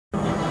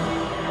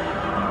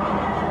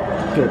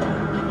Good.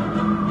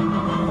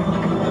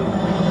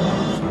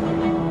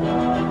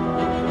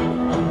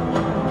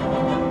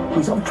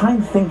 We sort of try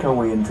and think our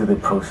way into the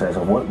process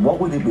of what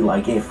would it be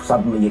like if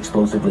suddenly,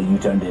 explosively, you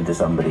turned into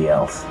somebody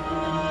else.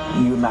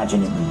 You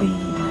imagine it would be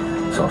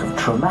sort of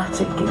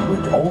traumatic, it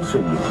would alter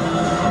you.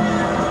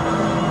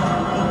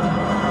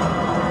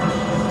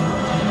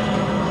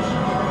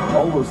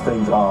 All those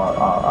things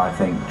are, I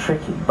think,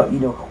 tricky. But, you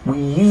know, we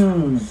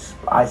use,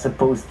 I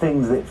suppose,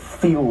 things that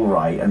feel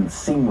right and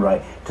seem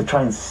right to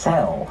try and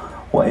sell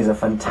what is a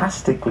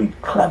fantastically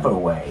clever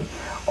way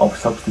of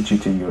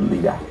substituting your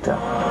lead actor.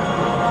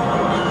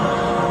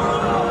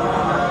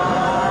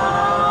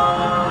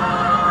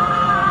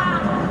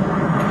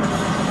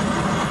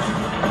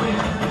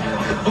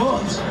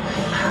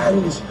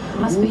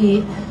 Must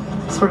be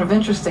sort of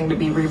interesting to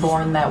be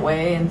reborn that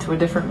way into a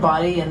different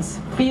body and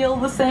feel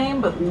the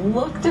same but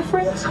look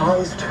different. His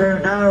eyes, 2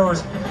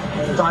 nose,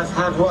 and I've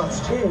had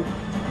worse too.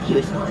 He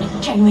was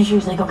checking my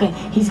shoes like, okay,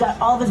 he's got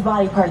all of his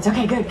body parts.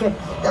 Okay, good, good.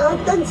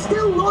 Then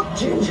still not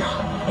ginger.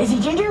 Is he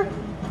ginger?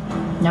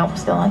 Nope,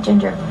 still not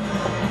ginger.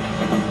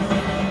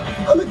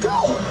 I'm a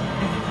girl.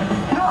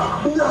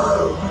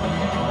 No,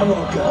 I'm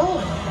not a girl.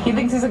 He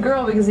thinks he's a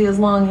girl because he has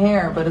long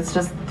hair, but it's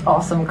just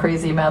awesome,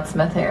 crazy Matt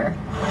Smith hair.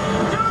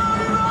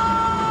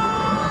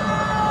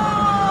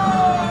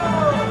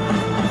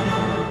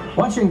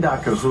 Watching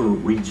Doctor Who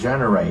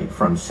regenerate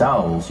from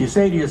cells, you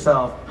say to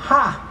yourself,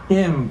 ha,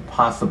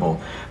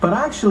 impossible. But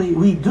actually,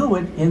 we do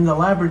it in the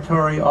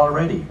laboratory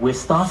already. We're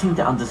starting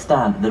to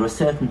understand that there are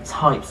certain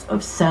types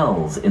of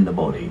cells in the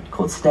body,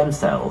 called stem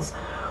cells,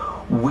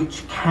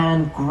 which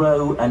can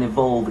grow and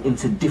evolve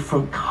into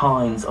different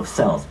kinds of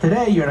cells.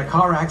 Today, you're in a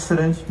car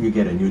accident, you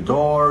get a new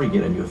door, you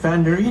get a new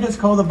fender, you just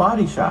call the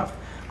body shop.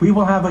 We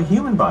will have a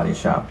human body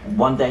shop.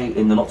 One day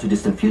in the not too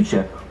distant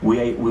future,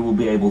 we will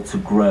be able to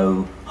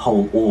grow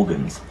whole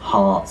organs,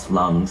 hearts,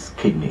 lungs,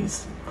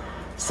 kidneys.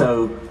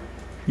 So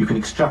you can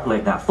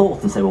extrapolate that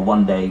thought and say, well,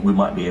 one day we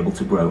might be able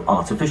to grow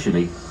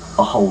artificially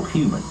a whole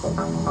human.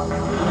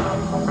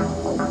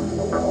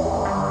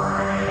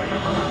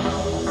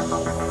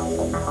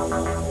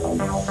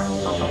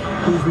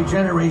 Is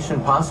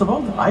regeneration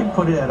possible? I'd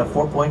put it at a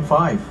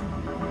 4.5.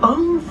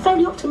 I'm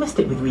fairly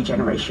optimistic with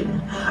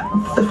regeneration.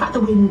 The fact that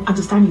we're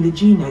understanding the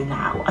genome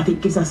now, I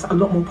think, gives us a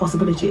lot more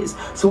possibilities.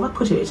 So I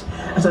put it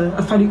as a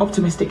fairly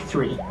optimistic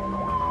 3.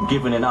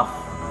 Given enough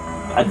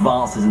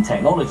advances in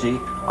technology,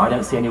 I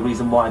don't see any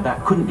reason why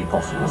that couldn't be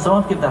possible. So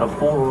I'd give that a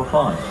 4 or a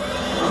 5.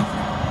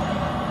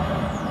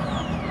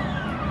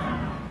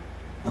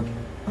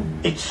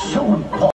 It's so important.